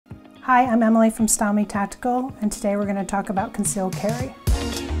Hi, I'm Emily from Style Me Tactical, and today we're going to talk about concealed carry.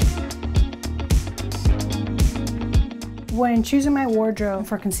 When choosing my wardrobe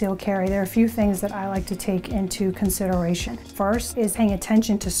for concealed carry, there are a few things that I like to take into consideration. First is paying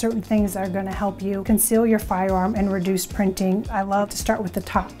attention to certain things that are going to help you conceal your firearm and reduce printing. I love to start with the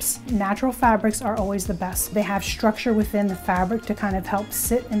tops. Natural fabrics are always the best. They have structure within the fabric to kind of help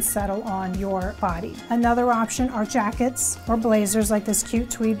sit and settle on your body. Another option are jackets or blazers, like this cute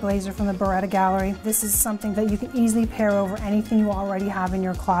tweed blazer from the Beretta Gallery. This is something that you can easily pair over anything you already have in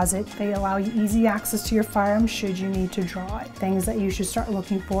your closet. They allow you easy access to your firearm should you need to draw. Things that you should start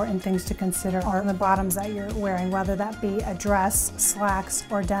looking for and things to consider are the bottoms that you're wearing, whether that be a dress, slacks,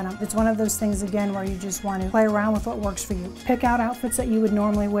 or denim. It's one of those things, again, where you just want to play around with what works for you. Pick out outfits that you would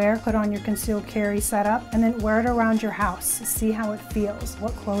normally wear, put on your concealed carry setup, and then wear it around your house. See how it feels,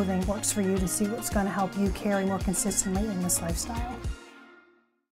 what clothing works for you, to see what's going to help you carry more consistently in this lifestyle.